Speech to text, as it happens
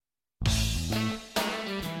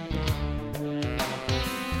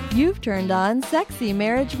You've turned on Sexy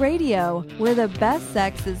Marriage Radio, where the best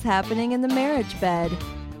sex is happening in the marriage bed.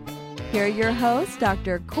 Here are your hosts,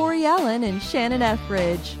 Dr. Corey Allen and Shannon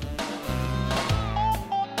Ethridge.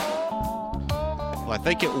 Well, I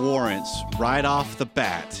think it warrants right off the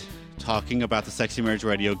bat talking about the Sexy Marriage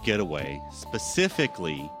Radio Getaway,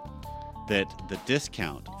 specifically that the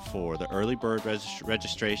discount for the early bird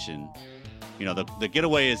registration, you know, the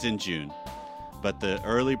getaway is in June, but the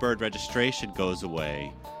early bird registration goes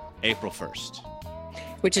away April 1st.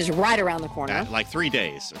 Which is right around the corner. Like 3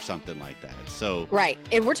 days or something like that. So right.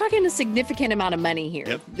 And we're talking a significant amount of money here.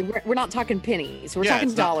 Yep. We're not talking pennies. We're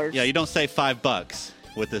talking dollars. You don't save $5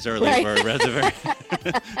 with this early bird reservation.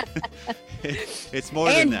 It's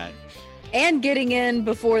more than that. And getting in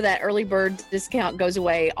before that early bird discount goes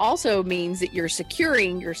away also means that you're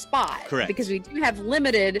securing your spot. Correct. Because we do have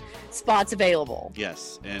limited spots available.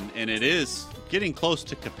 Yes. And it is getting close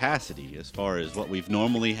to capacity as far as what we've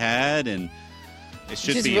normally had. And it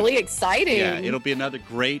should be really exciting. Yeah, it'll be another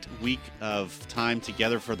great week of time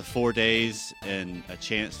together for the 4 days and a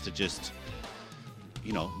chance to just,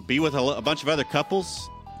 you know, be with a bunch of other couples,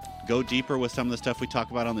 go deeper with some of the stuff we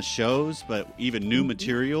talk about on the shows, but even new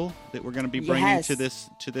material that we're going to be bringing to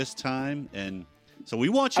this time. And so we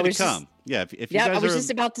want you to come. If you guys I was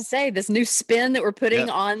just about to say this new spin that we're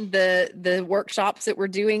putting on the workshops that we're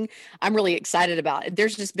doing. I'm really excited about it.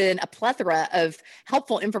 There's just been a plethora of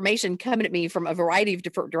helpful information coming at me from a variety of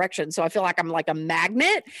different directions. So I feel like I'm like a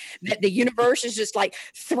magnet that the universe is just like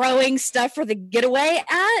throwing stuff for the getaway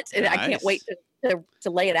at, and I can't wait to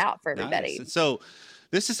lay it out for everybody. Nice. So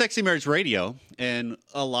this is Sexy Marriage Radio, and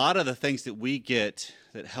a lot of the things that we get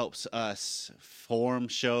that helps us form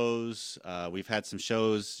shows. We've had some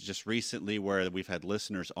shows just recently where we've had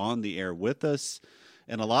listeners on the air with us,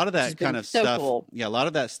 and a lot of that kind of stuff. Cool. Yeah, a lot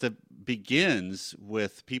of that stuff begins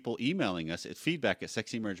with people emailing us at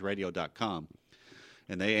feedback@sexymarriageradio.com.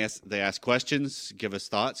 And they ask questions, give us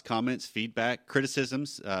thoughts, comments, feedback,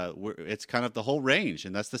 criticisms. It's kind of the whole range,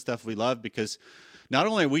 and that's the stuff we love because not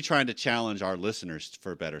only are we trying to challenge our listeners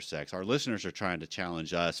for better sex, our listeners are trying to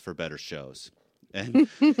challenge us for better shows. And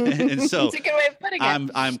so that's a good way of putting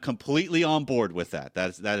it. I'm completely on board with that.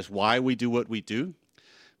 That is why we do what we do.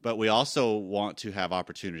 But we also want to have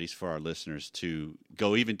opportunities for our listeners to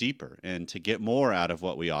go even deeper and to get more out of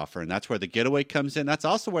what we offer. And that's where the Getaway comes in. That's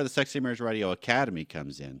also where the Sexy Marriage Radio Academy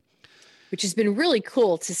comes in. Which has been really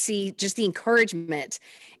cool to see just the encouragement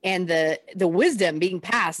and the wisdom being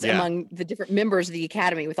passed among the different members of the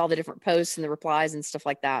Academy with all the different posts and the replies and stuff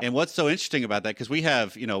like that. And what's so interesting about that, because we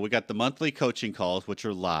have, we got the monthly coaching calls, which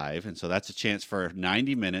are live. And so that's a chance for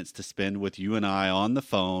 90 minutes to spend with you and I on the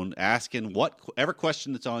phone, asking whatever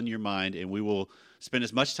question that's on your mind, and we will spend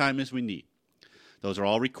as much time as we need. Those are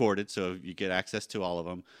all recorded, so you get access to all of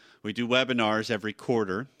them. We do webinars every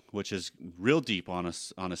quarter, which is real deep on a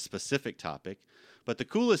specific topic. But the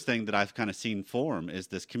coolest thing that I've kind of seen form is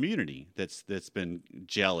this community that's been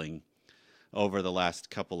gelling over the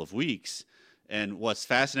last couple of weeks. And what's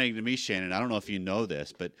fascinating to me, Shannon, I don't know if you know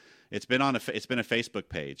this, but it's been a Facebook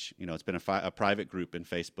page. It's been a private group in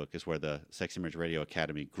Facebook is where the Sexy Marriage Radio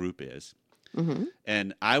Academy group is. Mm-hmm.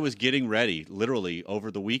 And I was getting ready literally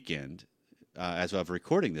over the weekend as of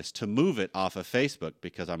recording this, to move it off of Facebook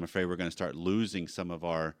because I'm afraid we're going to start losing some of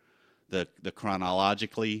the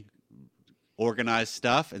chronologically organized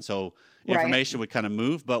stuff. And so information would kind of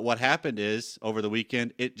move. But what happened is over the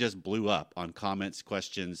weekend, it just blew up on comments,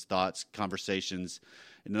 questions, thoughts, conversations.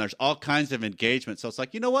 And then there's all kinds of engagement. So it's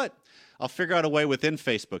like, you know what? I'll figure out a way within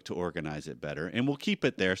Facebook to organize it better. And we'll keep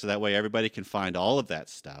it there so that way everybody can find all of that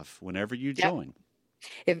stuff whenever you join.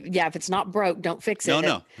 If it's not broke, don't fix it.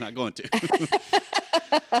 No, not going to.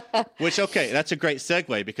 Which, okay, that's a great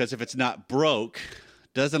segue because if it's not broke,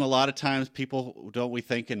 doesn't a lot of times people, don't we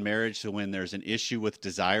think in marriage when there's an issue with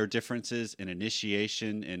desire differences and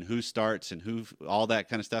initiation and who starts and who, all that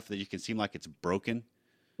kind of stuff that you can seem like it's broken?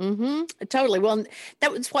 Mm-hmm. Totally. Well,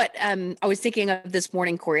 that was what I was thinking of this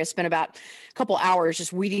morning, Corey. I spent about a couple hours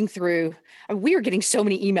just weeding through. We are getting so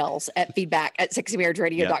many emails at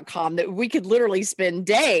feedback@sexymarriageradio.com that we could literally spend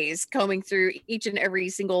days combing through each and every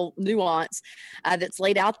single nuance that's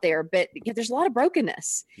laid out there. But there's a lot of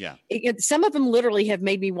brokenness. Yeah. Some of them literally have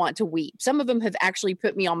made me want to weep. Some of them have actually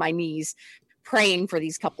put me on my knees praying for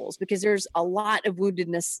these couples because there's a lot of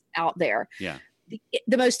woundedness out there. Yeah.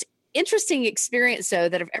 The most interesting experience, though,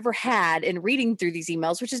 that I've ever had in reading through these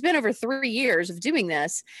emails, which has been over 3 years of doing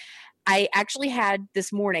this, I actually had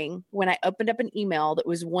this morning when I opened up an email that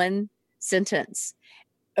was one sentence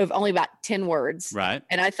of only about 10 words. Right.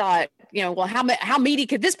 And I thought, well, how meaty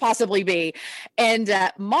could this possibly be? And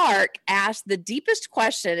Mark asked the deepest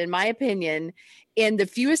question, in my opinion, in the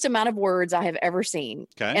fewest amount of words I have ever seen.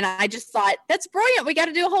 Okay. And I just thought, that's brilliant. We got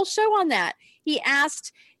to do a whole show on that. He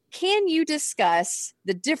asked, can you discuss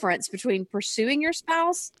the difference between pursuing your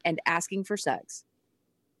spouse and asking for sex?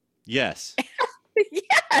 Yes.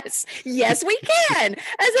 Yes, we can.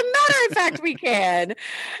 As a matter of fact, we can.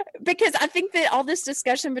 Because I think that all this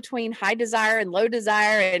discussion between high desire and low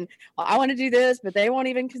desire, and well, I want to do this, but they won't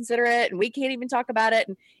even consider it, and we can't even talk about it.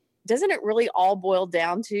 And doesn't it really all boil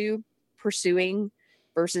down to pursuing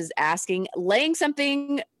versus asking, laying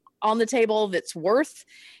something on the table that's worth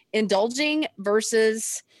indulging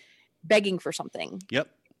versus begging for something? Yep.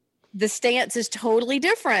 The stance is totally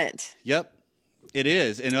different. Yep. It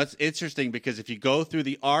is. And it's interesting because if you go through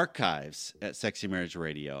the archives at Sexy Marriage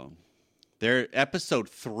Radio, their episode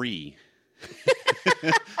 3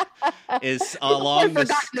 is along I've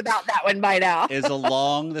forgotten about that one by now. is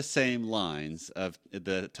along the same lines of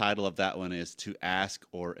the title of that one is To Ask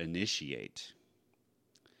or Initiate.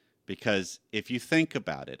 Because if you think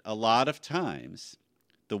about it, a lot of times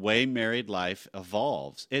the way married life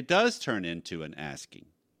evolves, it does turn into an asking.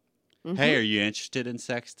 Mm-hmm. Hey, are you interested in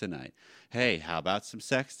sex tonight? Hey, how about some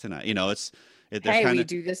sex tonight? Hey, will you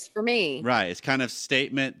do this for me? Right. It's kind of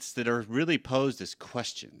statements that are really posed as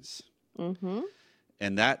questions. Mm-hmm.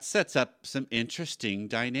 And that sets up some interesting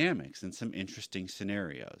dynamics and some interesting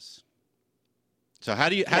scenarios. So how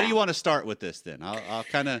do you want to start with this then? I'll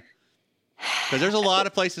kind of, because there's a lot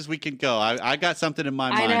of places we can go. I got something in my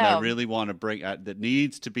mind I really want to bring that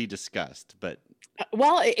needs to be discussed. But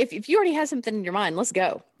well, if you already have something in your mind, let's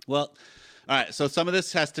go. Well, all right. So some of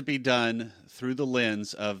this has to be done through the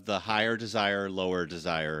lens of the higher desire, lower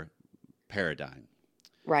desire paradigm.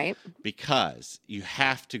 Right. Because you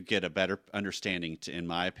have to get a better understanding, in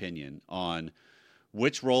my opinion, on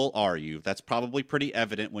which role are you. That's probably pretty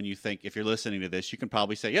evident when you think, if you're listening to this, you can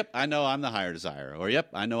probably say, yep, I know I'm the higher desire, or yep,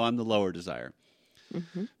 I know I'm the lower desire.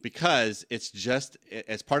 Mm-hmm. Because it's just,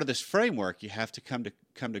 as part of this framework, you have to come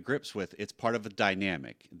to grips with, it's part of a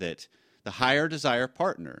dynamic that the higher desire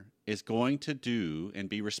partner is going to do and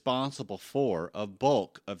be responsible for a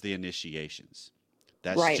bulk of the initiations.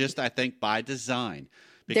 That's just, I think, by design.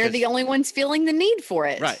 They're the only ones feeling the need for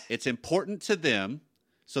it. Right. It's important to them,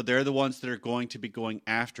 so they're the ones that are going to be going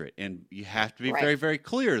after it. And you have to be very, very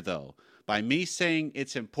clear, though. By me saying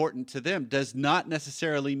it's important to them does not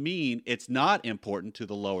necessarily mean it's not important to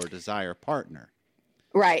the lower desire partner.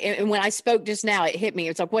 Right. And when I spoke just now, it hit me.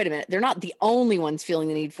 It's like, wait a minute. They're not the only ones feeling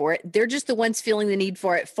the need for it. They're just the ones feeling the need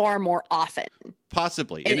for it far more often.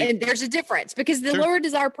 Possibly. And there's a difference because the lower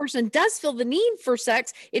desire person does feel the need for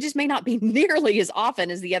sex. It just may not be nearly as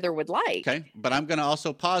often as the other would like. Okay. But I'm going to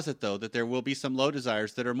also posit, though, that there will be some low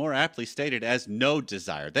desires that are more aptly stated as no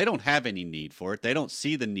desire. They don't have any need for it. They don't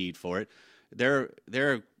see the need for it.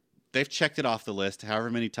 They've checked it off the list however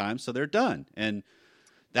many times, so they're done. And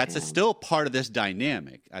that's still part of this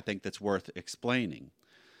dynamic, I think, that's worth explaining.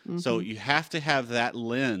 Mm-hmm. So you have to have that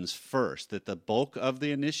lens first, that the bulk of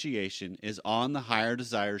the initiation is on the higher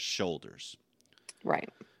desire's shoulders. Right.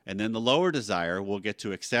 And then the lower desire will get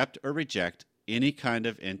to accept or reject any kind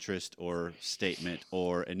of interest or statement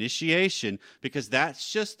or initiation, because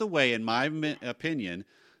that's just the way, in my opinion,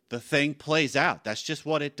 the thing plays out. That's just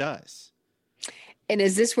what it does. And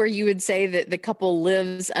is this where you would say that the couple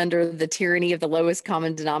lives under the tyranny of the lowest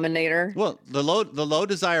common denominator? Well, the low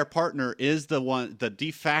desire partner is the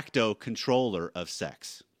de facto controller of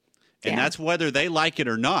sex. And that's whether they like it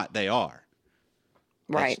or not, they are.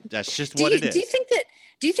 Right. That's just what it is.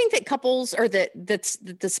 Do you think that couples, or that's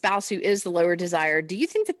the spouse who is the lower desire, do you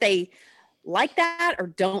think that they like that or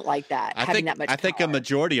don't like that, having that much power? I think a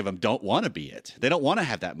majority of them don't want to be it. They don't want to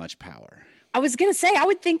have that much power. I was going to say, I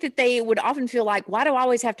would think that they would often feel like, why do I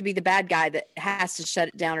always have to be the bad guy that has to shut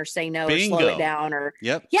it down or say no or slow it down? Or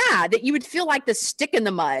that you would feel like the stick in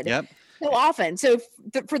the mud so often. So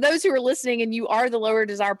for those who are listening and you are the lower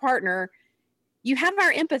desire partner, you have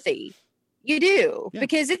our empathy. You do,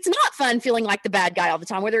 because it's not fun feeling like the bad guy all the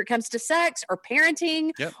time, whether it comes to sex or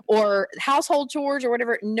parenting or household chores or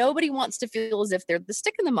whatever. Nobody wants to feel as if they're the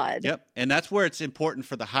stick in the mud. Yep. And that's where it's important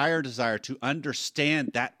for the higher desire to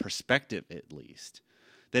understand that perspective, at least,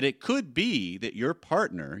 that it could be that your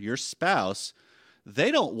partner, your spouse, they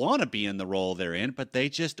don't want to be in the role they're in, but they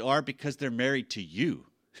just are because they're married to you.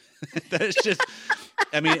 That's just,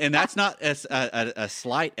 I mean, and that's not a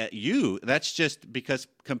slight at you. That's just because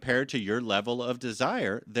compared to your level of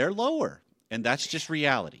desire, they're lower. And that's just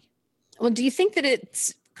reality. Well, do you think that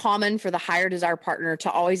it's common for the higher desire partner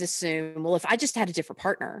to always assume, well, if I just had a different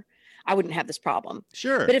partner, I wouldn't have this problem.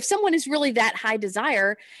 Sure. But if someone is really that high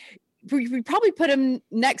desire, we probably put them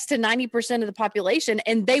next to 90% of the population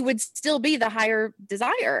and they would still be the higher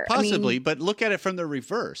desire. Possibly, but look at it from the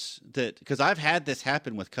reverse. That because I've had this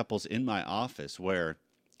happen with couples in my office where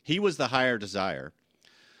he was the higher desire.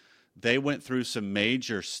 They went through some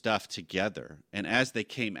major stuff together, and as they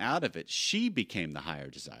came out of it, she became the higher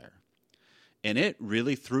desire. And it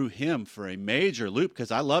really threw him for a major loop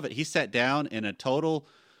because I love it. He sat down in a total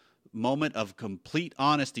moment of complete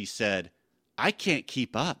honesty, said, I can't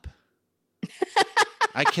keep up.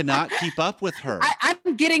 I cannot keep up with her.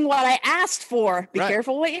 I'm getting what I asked for. Be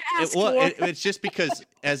careful what you ask for. It's just because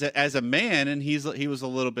as a man, and he was a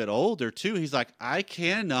little bit older too, he's like, I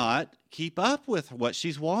cannot keep up with what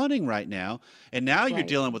she's wanting right now. And now you're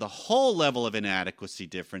dealing with a whole level of inadequacy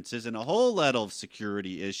differences and a whole level of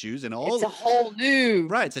security issues and it's a whole new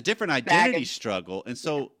it's a different identity struggle. And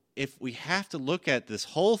so if we have to look at this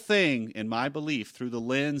whole thing, in my belief, through the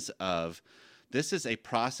lens of this is a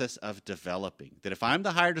process of developing, that if I'm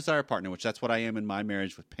the higher desire partner, which that's what I am in my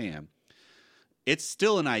marriage with Pam, it's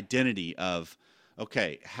still an identity of,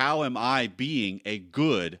 okay, how am I being a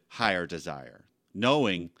good higher desire?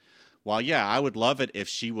 Knowing, well, yeah, I would love it if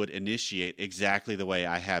she would initiate exactly the way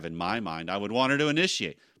I have in my mind. I would want her to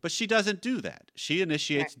initiate, but she doesn't do that. She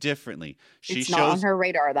initiates differently. It's not on her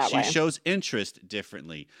radar that way. She shows interest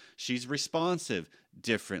differently. She's responsive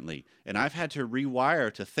differently. And I've had to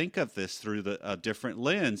rewire to think of this through a different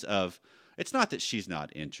lens of, it's not that she's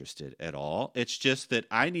not interested at all. It's just that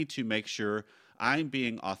I need to make sure I'm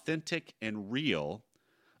being authentic and real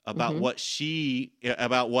about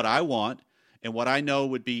about what I want and what I know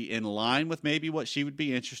would be in line with maybe what she would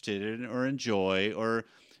be interested in or enjoy, or,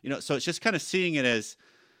 so it's just kind of seeing it as,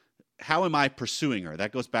 how am I pursuing her?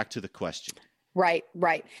 That goes back to the question. Right.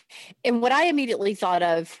 And what I immediately thought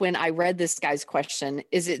of when I read this guy's question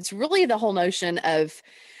is it's really the whole notion of,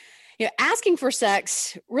 asking for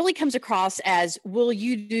sex really comes across as, will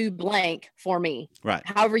you do blank for me? Right.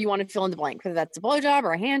 However you want to fill in the blank, whether that's a blowjob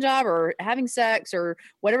or a hand job or having sex or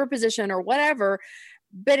whatever position or whatever.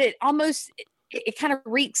 But it kind of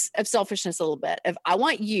reeks of selfishness a little bit of, I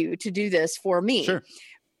want you to do this for me. Sure.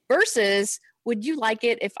 Versus, would you like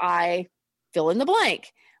it if I fill in the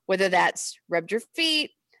blank? Whether that's rubbed your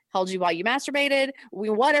feet, held you while you masturbated,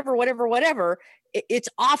 whatever. It's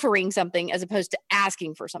offering something as opposed to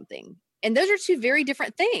asking for something. And those are two very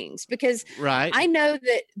different things, because I know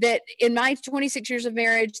that in my 26 years of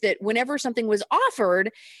marriage, that whenever something was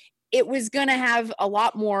offered, it was going to have a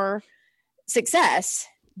lot more success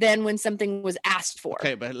than when something was asked for.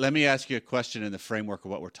 Okay, but let me ask you a question in the framework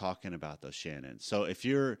of what we're talking about, though, Shannon. So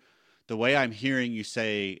the way I'm hearing you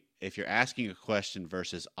say, if you're asking a question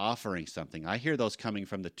versus offering something, I hear those coming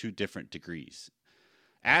from the two different degrees.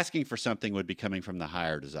 Asking for something would be coming from the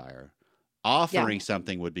higher desire. Offering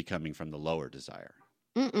something would be coming from the lower desire.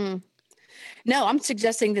 No, I'm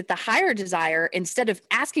suggesting that the higher desire, instead of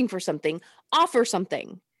asking for something, offer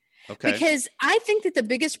something. Okay. Because I think that the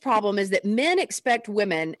biggest problem is that men expect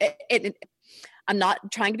women, I'm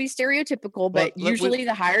not trying to be stereotypical, but usually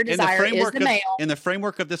the higher desire is the male. In the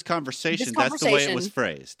framework of this conversation, that's the way it was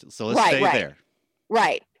phrased. So let's stay there.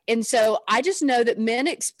 Right. And so I just know that men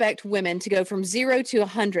expect women to go from 0 to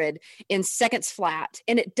 100 in seconds flat.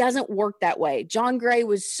 And it doesn't work that way. John Gray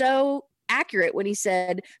was so accurate when he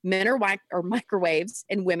said men are microwaves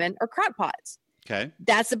and women are crock pots. Okay.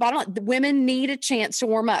 That's the bottom line. The women need a chance to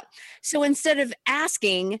warm up. So instead of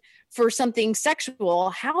asking for something sexual,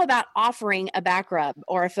 how about offering a back rub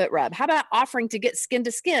or a foot rub? How about offering to get skin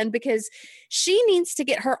to skin? Because she needs to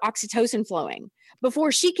get her oxytocin flowing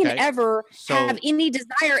before she can ever have any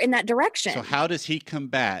desire in that direction. So how does he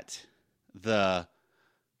combat the...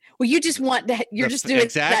 Well, you just want that. You're just doing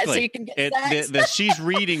that so you can get sex. She's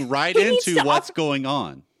reading right into what's going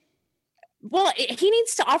on. Well, he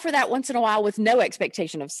needs to offer that once in a while with no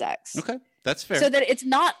expectation of sex. Okay, that's fair. So that it's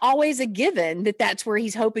not always a given that that's where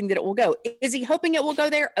he's hoping that it will go. Is he hoping it will go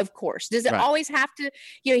there? Of course. Does it always have to,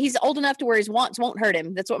 he's old enough to where his wants won't hurt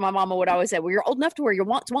him. That's what my mama would always say. Well, you're old enough to where your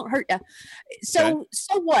wants won't hurt you. So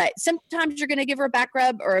what? Sometimes you're going to give her a back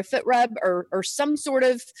rub or a foot rub or some sort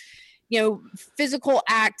of, physical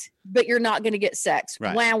act, but you're not going to get sex.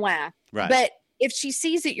 Right. Wah. Right. But if she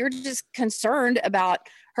sees that you're just concerned about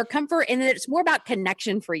her comfort and that it's more about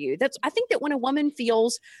connection for you, I think that when a woman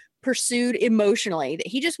feels pursued emotionally, that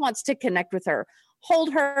he just wants to connect with her,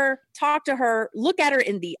 hold her, talk to her, look at her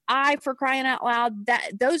in the eye, for crying out loud,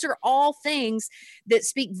 those are all things that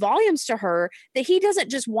speak volumes to her, that he doesn't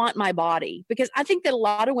just want my body. Because I think that a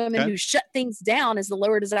lot of women who shut things down as the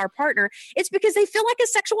lower desire partner, it's because they feel like a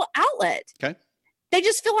sexual outlet. Okay. they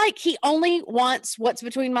just feel like he only wants what's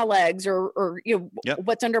between my legs or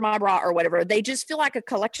what's under my bra or whatever. They just feel like a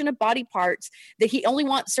collection of body parts that he only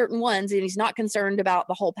wants certain ones and he's not concerned about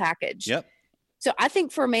the whole package. Yep. So I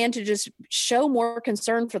think for a man to just show more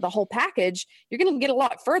concern for the whole package, you're going to get a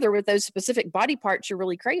lot further with those specific body parts you're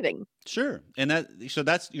really craving. Sure. And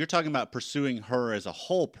that's you're talking about pursuing her as a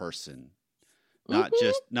whole person, not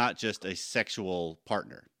just a sexual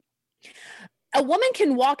partner. A woman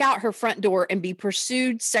can walk out her front door and be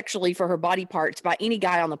pursued sexually for her body parts by any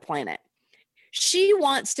guy on the planet. She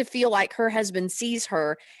wants to feel like her husband sees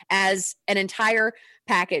her as an entire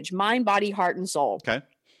package, mind, body, heart, and soul. Okay.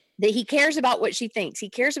 That he cares about what she thinks. He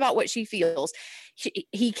cares about what she feels.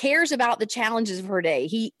 He cares about the challenges of her day.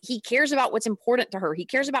 He cares about what's important to her. He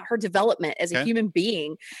cares about her development as a human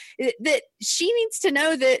being. That she needs to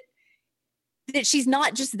know that she's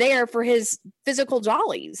not just there for his physical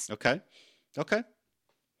jollies. Okay.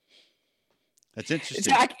 That's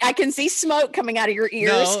interesting. So I can see smoke coming out of your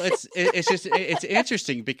ears. No, it's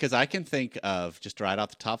interesting because I can think of, just right off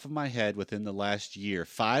the top of my head, within the last year,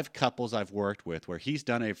 5 couples I've worked with where he's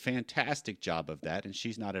done a fantastic job of that and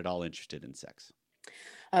she's not at all interested in sex.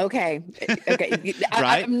 Okay.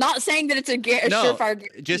 Right? I'm not saying that it's a surefire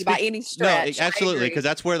guarantee by any stretch. No, absolutely, because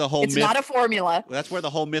that's where the whole it's not a formula. That's where the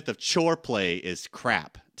whole myth of chore play is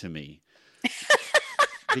crap to me.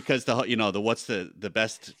 Because what's the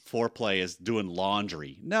best foreplay is doing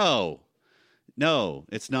laundry. No,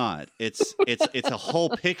 it's not. It's a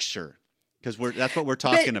whole picture, because that's what we're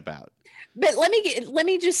talking about. But let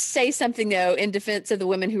me just say something though in defense of the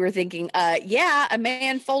women who are thinking, a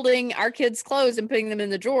man folding our kids' clothes and putting them in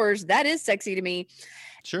the drawers, that is sexy to me.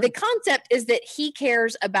 Sure. The concept is that he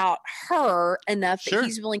cares about her enough that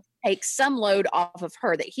he's willing to take some load off of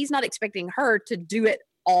her, that he's not expecting her to do it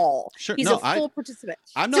all. Sure. He's a full participant.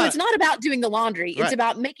 So it's not about doing the laundry. Right. It's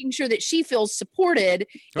about making sure that she feels supported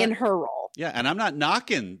in her role. Yeah. And I'm not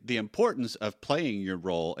knocking the importance of playing your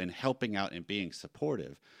role and helping out and being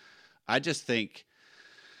supportive. I just think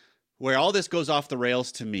where all this goes off the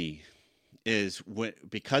rails to me is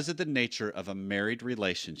because of the nature of a married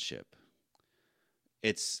relationship.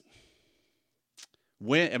 I've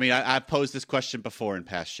posed this question before in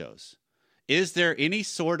past shows. Is there any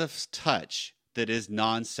sort of touch that is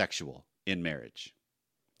non-sexual in marriage?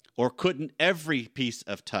 Or couldn't every piece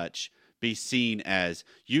of touch be seen as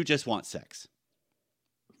you just want sex?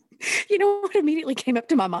 You know what immediately came up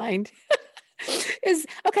to my mind? Is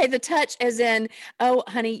the touch as in, oh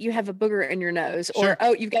honey, you have a booger in your nose, or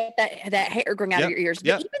oh, you've got that hair growing out of your ears.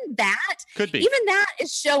 But even that could be, even that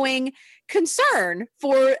is showing concern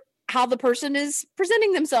for how the person is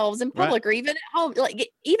presenting themselves in public, or even at home. Like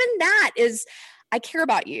even that is, I care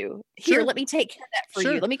about you. Here, let me take care of that for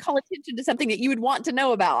you. Let me call attention to something that you would want to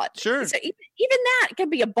know about. Sure. So even that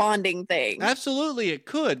can be a bonding thing. Absolutely, it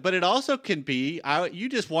could, but it also can be, you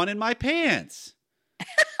just wanted my pants.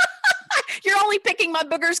 You're only picking my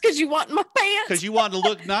boogers because you want my pants. Because you want to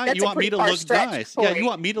look nice. You want me to look nice. Corey. Yeah, you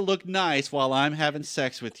want me to look nice while I'm having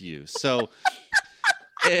sex with you. So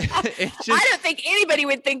it just, I don't think anybody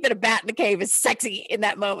would think that a bat in the cave is sexy in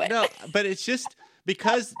that moment. No, but it's just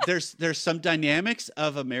because there's some dynamics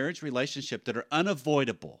of a marriage relationship that are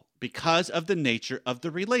unavoidable because of the nature of the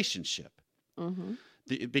relationship. Mm-hmm.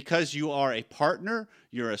 Because you are a partner,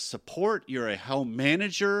 you're a support, you're a home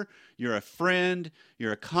manager, you're a friend,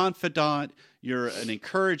 you're a confidant, you're an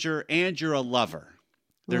encourager, and you're a lover.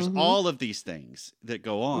 There's all of these things that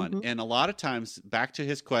go on. And a lot of times, back to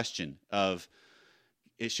his question of,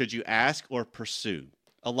 should you ask or pursue?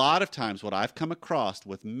 A lot of times what I've come across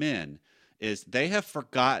with men is they have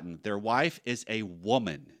forgotten their wife is a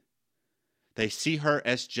woman. They see her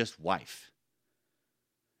as just wife.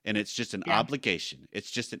 And it's just an obligation. It's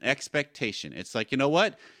just an expectation. It's like, you know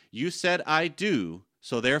what? You said I do,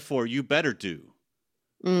 so therefore you better do.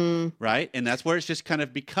 Right? And that's where it's just kind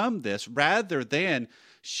of become this, rather than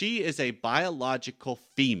she is a biological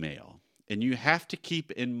female. And you have to keep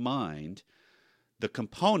in mind the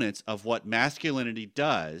components of what masculinity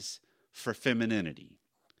does for femininity,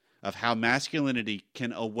 of how masculinity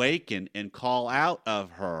can awaken and call out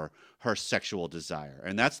of her sexual desire.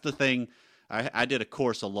 And that's the thing. I did a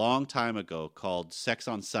course a long time ago called Sex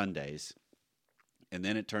on Sundays, and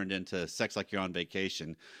then it turned into Sex Like You're on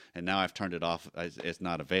Vacation, and now I've turned it off. It's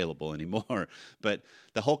not available anymore. But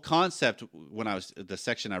the whole concept, the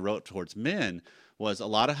section I wrote towards men, was a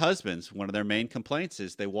lot of husbands, one of their main complaints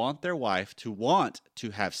is they want their wife to want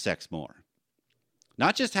to have sex more.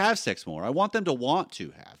 Not just have sex more. I want them to want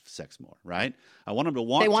to have sex more, right? I want them to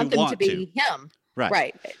want to. They want them to be him. Right.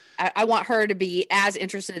 Right. I want her to be as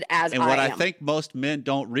interested as And I what I am. think most men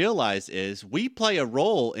don't realize is we play a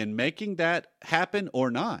role in making that happen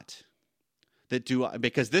or not.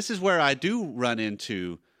 Because this is where I do run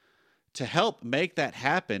into, to help make that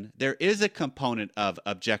happen, there is a component of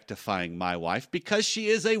objectifying my wife because she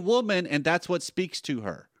is a woman and that's what speaks to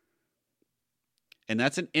her. And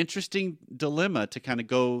that's an interesting dilemma to kind of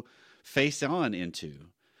go face on into,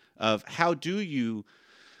 of how do you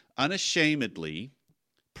unashamedly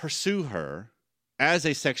pursue her as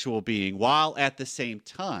a sexual being while at the same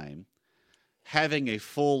time having a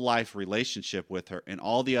full life relationship with her in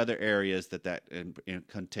all the other areas that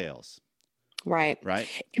entails. Right. Right.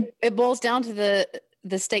 It boils down to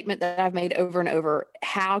the statement that I've made over and over.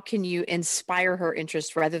 How can you inspire her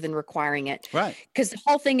interest rather than requiring it? Right. Because the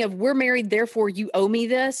whole thing of we're married, therefore you owe me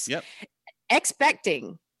this. Yep.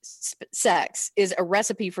 Expecting sex is a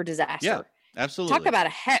recipe for disaster. Yeah, absolutely. Talk about a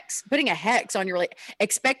hex, putting a hex on your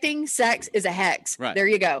expecting sex is a hex. Right. There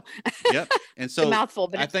you go. Yep. And so a mouthful,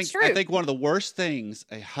 but I it's true. think one of the worst things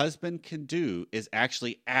a husband can do is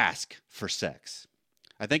actually ask for sex.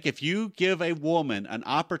 I think if you give a woman an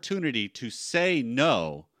opportunity to say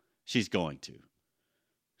no, she's going to.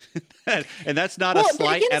 And that's not a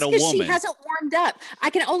slight at a woman. She hasn't warmed up.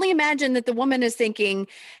 I can only imagine that the woman is thinking,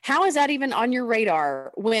 how is that even on your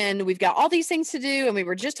radar when we've got all these things to do and we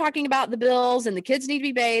were just talking about the bills and the kids need to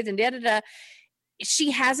be bathed and da-da-da.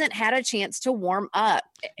 She hasn't had a chance to warm up.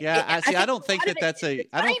 Yeah, I don't think that's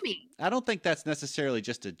I don't think that's necessarily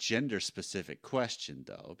just a gender specific question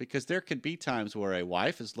though, because there could be times where a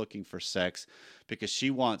wife is looking for sex because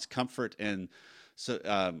she wants comfort and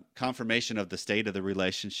confirmation of the state of the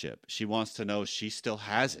relationship. She wants to know she still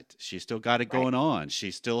has it. She's still got it going on.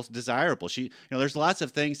 She's still desirable. There's lots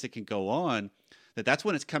of things that can go on that's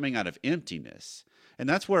when it's coming out of emptiness. And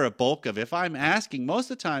that's where a bulk of, if I'm asking, most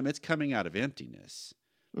of the time it's coming out of emptiness.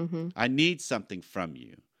 Mm-hmm. I need something from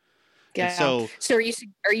you. Yeah. So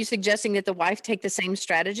are you suggesting that the wife take the same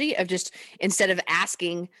strategy of just, instead of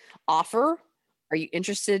asking, offer? Are you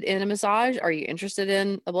interested in a massage? Are you interested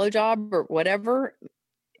in a blowjob or whatever?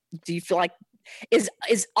 Do you feel like is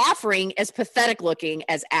offering as pathetic looking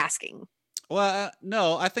as asking? Well,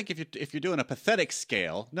 no. I think if you're doing a pathetic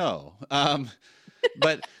scale, no.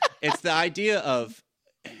 But it's the idea of,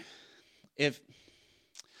 if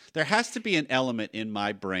there has to be an element in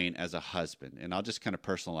my brain as a husband, and I'll just kind of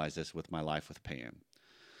personalize this with my life with Pam,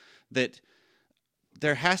 that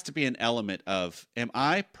there has to be an element of, am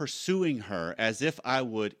I pursuing her as if I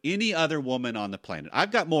would any other woman on the planet? I've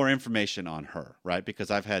got more information on her, right? Because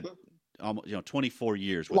I've had almost 24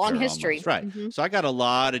 years with long her history, almost, right? Mm-hmm. So I got a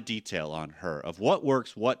lot of detail on her of what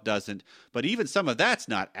works, what doesn't. But even some of that's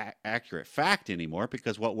not accurate fact anymore,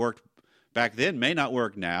 because what worked back then may not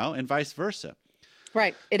work now, and vice versa.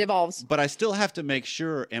 Right. It evolves. But I still have to make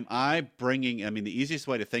sure, am I bringing, the easiest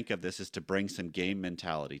way to think of this is to bring some game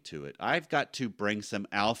mentality to it. I've got to bring some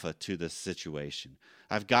alpha to this situation.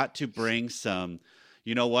 I've got to bring some,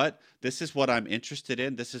 you know what? This is what I'm interested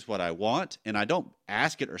in. This is what I want. And I don't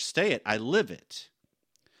ask it or say it. I live it.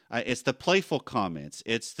 It's the playful comments.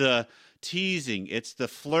 It's the teasing. It's the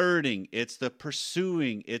flirting. It's the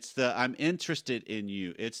pursuing. It's the I'm interested in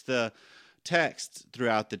you. It's the texts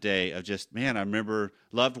throughout the day of just, man, I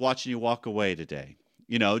loved watching you walk away today.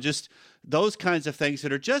 Just those kinds of things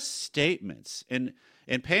that are just statements. And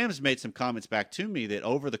Pam's made some comments back to me that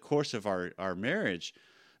over the course of our marriage,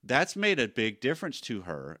 that's made a big difference to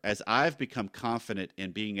her as I've become confident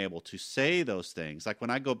in being able to say those things. Like when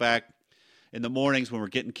I go back in the mornings when we're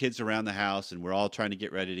getting kids around the house and we're all trying to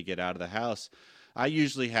get ready to get out of the house, I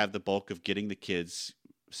usually have the bulk of getting the kids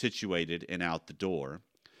situated and out the door,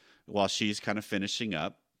 while she's kind of finishing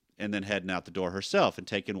up and then heading out the door herself and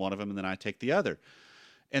taking one of them, and then I take the other.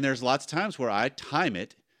 And there's lots of times where I time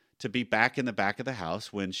it to be back in the back of the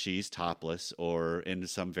house when she's topless or in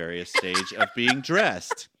some various stage of being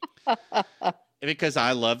dressed, because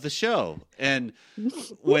I love the show. And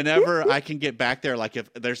whenever I can get back there, like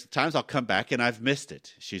if there's times I'll come back and I've missed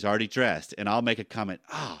it, she's already dressed, and I'll make a comment,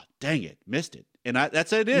 dang it, missed it. And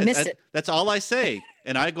that's it. That's all I say.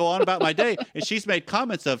 And I go on about my day. And she's made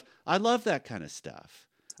comments of, I love that kind of stuff.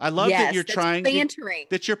 I love that you're trying,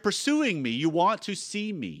 that you're pursuing me. You want to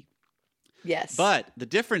see me. Yes. But the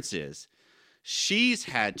difference is she's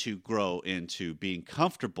had to grow into being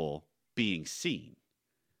comfortable being seen.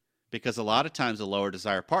 Because a lot of times a lower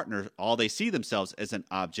desire partner, all they see themselves as an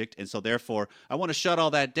object. And so therefore, I want to shut all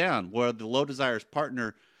that down. Where the low desires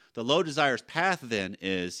path then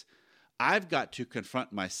is, I've got to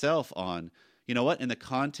confront myself on, you know what, in the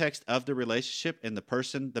context of the relationship and the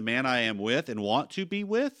person, the man I am with and want to be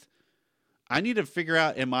with, I need to figure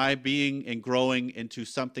out, am I being and growing into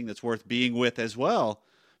something that's worth being with as well?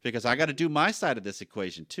 Because I got to do my side of this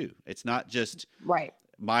equation too. It's not just Right.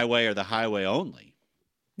 my way or the highway only.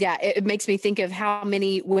 Yeah, it makes me think of how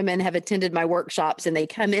many women have attended my workshops and they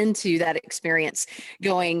come into that experience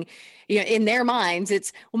going, in their minds,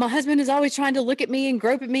 it's, well, my husband is always trying to look at me and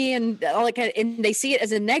grope at me and all that kind of, and they see it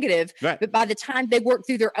as a negative. Right. But by the time they work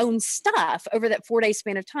through their own stuff over that 4-day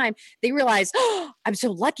span of time, they realize, oh, I'm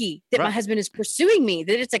so lucky that my husband is pursuing me,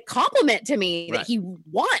 that it's a compliment to me, that he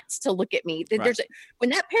wants to look at me. That when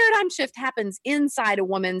that paradigm shift happens inside a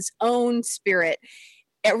woman's own spirit,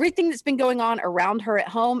 everything that's been going on around her at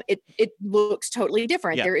home, it looks totally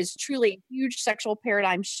different. Yeah. There is truly a huge sexual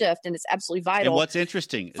paradigm shift, and it's absolutely vital. And what's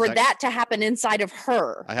interesting for that to happen inside of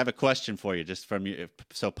her. I have a question for you, just from you.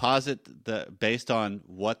 So posit based on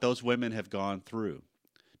what those women have gone through.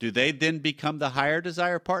 Do they then become the higher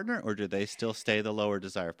desire partner, or do they still stay the lower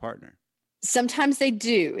desire partner? Sometimes they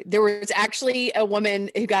do. There was actually a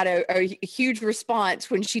woman who got a huge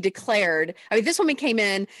response when she declared. I mean, this woman came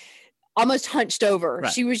in almost hunched over.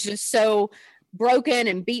 Right. She was just so broken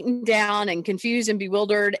and beaten down and confused and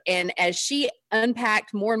bewildered. And as she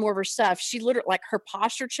unpacked more and more of her stuff, she literally, like, her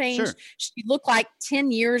posture changed. Sure. She looked like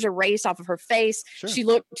 10 years erased off of her face. Sure. She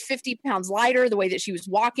looked 50 pounds lighter the way that she was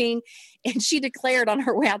walking. And she declared on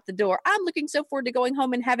her way out the door, I'm looking so forward to going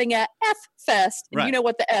home and having a F fest. And you know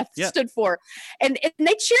what the F stood for. And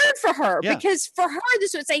they cheered for her because for her,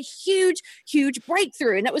 this was a huge, huge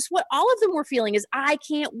breakthrough. And that was what all of them were feeling is, I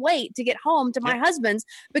can't wait to get home to my husband's,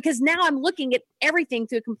 because now I'm looking at everything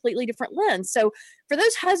through a completely different lens. So for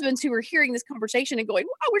those husbands who are hearing this conversation and going,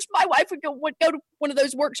 I wish my wife would go to one of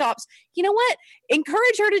those workshops, you know what?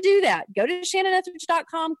 Encourage her to do that. Go to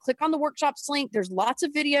ShannonEtheridge.com, click on the workshops link. There's lots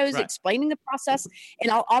of videos explaining the process,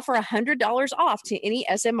 and I'll offer $100 off to any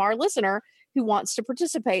SMR listener who wants to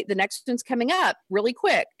participate. The next one's coming up really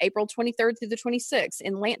quick, April 23rd through the 26th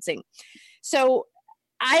in Lansing. So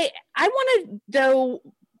I want to, though,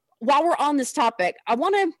 while we're on this topic, I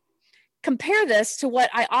want to compare this to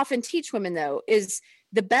what I often teach women, though, is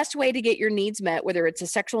the best way to get your needs met, whether it's a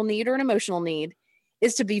sexual need or an emotional need,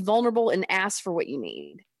 is to be vulnerable and ask for what you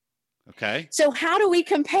need. Okay. So how do we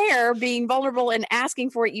compare being vulnerable and asking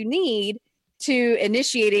for what you need to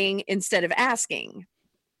initiating instead of asking?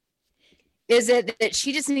 Is it that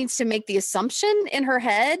she just needs to make the assumption in her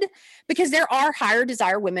head? Because there are higher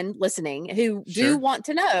desire women listening who do want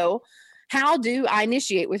to know, how do I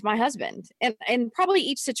initiate with my husband? And probably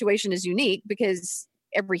each situation is unique, because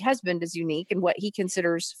every husband is unique and what he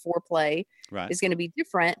considers foreplay is going to be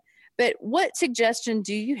different. But what suggestion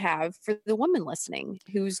do you have for the woman listening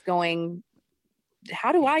who's going,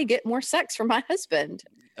 how do I get more sex from my husband?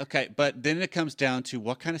 Okay, but then it comes down to,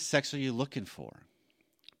 what kind of sex are you looking for?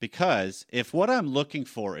 Because if what I'm looking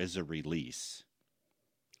for is a release,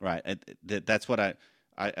 right, that's what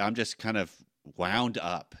I'm just kind of wound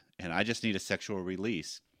up and I just need a sexual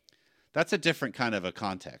release, that's a different kind of a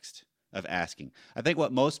context of asking. I think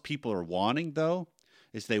what most people are wanting, though,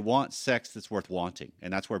 is they want sex that's worth wanting.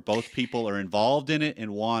 And that's where both people are involved in it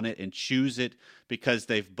and want it and choose it because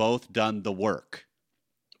they've both done the work.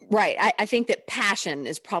 Right. I think that passion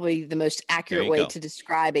is probably the most accurate way to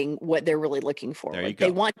describing what they're really looking for. Like,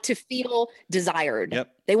 they want to feel desired.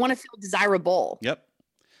 Yep. They want to feel desirable. Yep.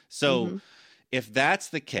 So if that's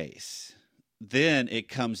the case, then it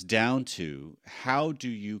comes down to, how do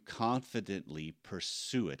you confidently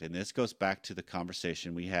pursue it? And this goes back to the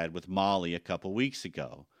conversation we had with Molly a couple weeks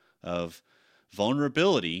ago of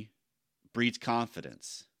vulnerability breeds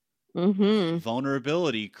confidence. Mm-hmm.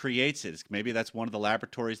 Vulnerability creates it. Maybe that's one of the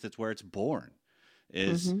laboratories that's where it's born,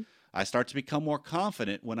 is I start to become more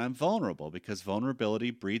confident when I'm vulnerable, because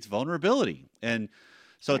vulnerability breeds vulnerability. And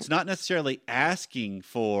so it's not necessarily asking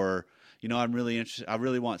for, I'm really interested, I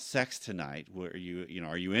really want sex tonight. Are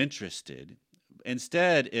you interested?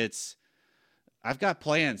 Instead, it's, I've got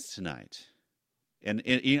plans tonight. And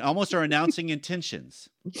you almost are announcing intentions.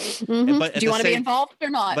 Mm-hmm. But do you want to be involved or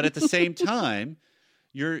not? But at the same time,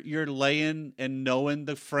 you're laying and knowing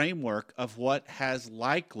the framework of what has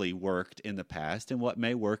likely worked in the past and what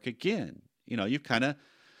may work again. You've kind of,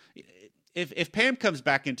 if Pam comes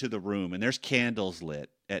back into the room and there's candles lit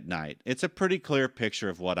at night, it's a pretty clear picture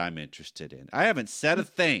of what I'm interested in. I haven't said a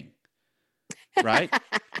thing, right?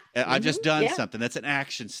 I've just done something. That's an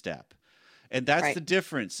action step. And that's the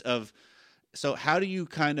difference of, so how do you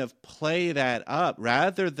kind of play that up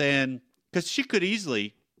rather than, because she could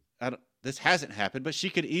easily, this hasn't happened, but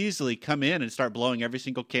she could easily come in and start blowing every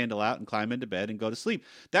single candle out and climb into bed and go to sleep.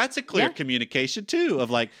 That's a clear communication too,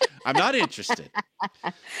 of like, I'm not interested.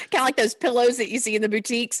 Kind of like those pillows that you see in the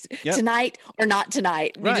boutiques, tonight or not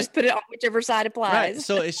tonight. You just put it on whichever side applies. Right.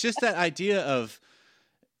 So it's just that idea of,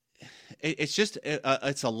 it's just,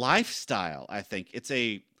 it's a lifestyle, I think.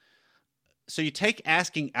 So you take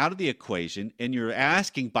asking out of the equation and you're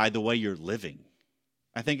asking by the way you're living.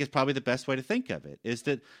 I think is probably the best way to think of it, is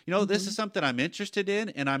that, this is something I'm interested in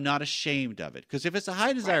and I'm not ashamed of it. Because if it's a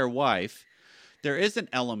high desire wife, there is an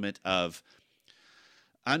element of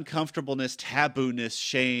uncomfortableness, tabooness,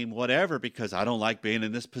 shame, whatever, because I don't like being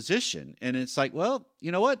in this position. And it's like, well,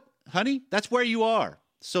 you know what, honey, that's where you are.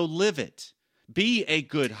 So live it. Be a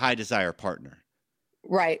good high desire partner.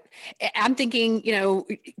 Right. I'm thinking,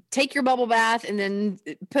 take your bubble bath and then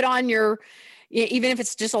put on your, even if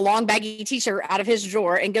it's just a long baggy t-shirt out of his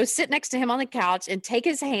drawer, and go sit next to him on the couch and take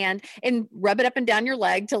his hand and rub it up and down your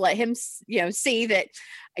leg to let him, see that,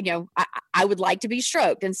 I would like to be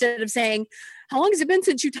stroked, instead of saying, how long has it been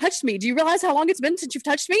since you touched me? Do you realize how long it's been since you've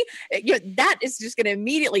touched me? That is just going to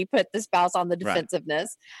immediately put the spouse on the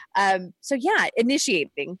defensiveness. Right. So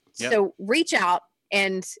initiating. Yep. So reach out,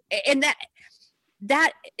 and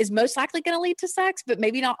that is most likely going to lead to sex, but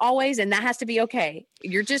maybe not always. And that has to be okay.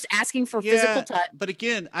 You're just asking for physical touch. But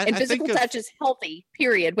again, physical touch is healthy,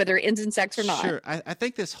 period, whether it ends in sex or not. Sure. I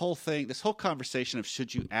think this whole conversation of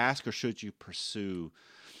should you ask or should you pursue,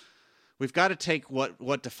 we've got to take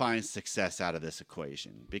what defines success out of this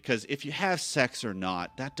equation. Because if you have sex or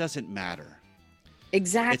not, that doesn't matter.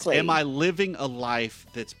 Exactly. Am I living a life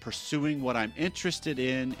that's pursuing what I'm interested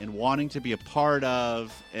in and wanting to be a part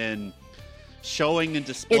of, and showing and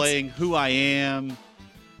displaying who I am?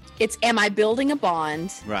 Am I building a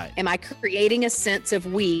bond? Right. Am I creating a sense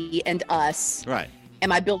of we and us? Right.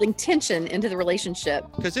 Am I building tension into the relationship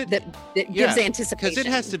that gives anticipation? Because it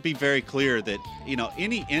has to be very clear that,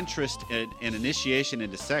 any interest in initiation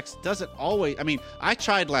into sex doesn't always, I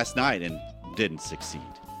tried last night and didn't succeed.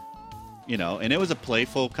 And it was a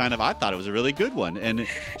playful kind of, I thought it was a really good one. And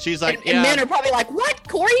she's like, and men are probably like, what?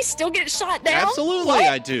 Corey still gets shot down? Absolutely, what?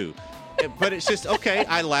 I do. But it's just, okay,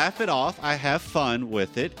 I laugh it off. I have fun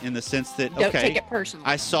with it in the sense that, Don't take it personally.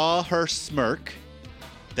 I saw her smirk.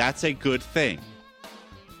 That's a good thing.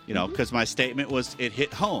 Because my statement was, it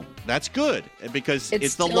hit home. That's good, because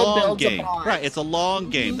it's the long game. Right, it's a long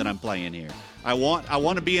game that I'm playing here. I want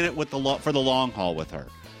to be in it for the long haul with her.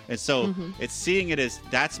 And so it's seeing it as,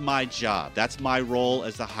 that's my job. That's my role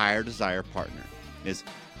as the higher desire partner.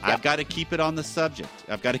 I've got to keep it on the subject.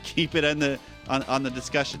 I've got to keep it on the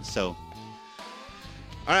discussion. So,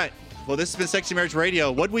 all right. Well, this has been Sexy Marriage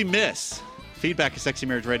Radio. What'd we miss? Feedback at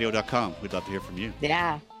sexymarriageradio.com. We'd love to hear from you.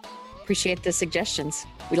 Yeah. Appreciate the suggestions.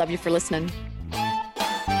 We love you for listening.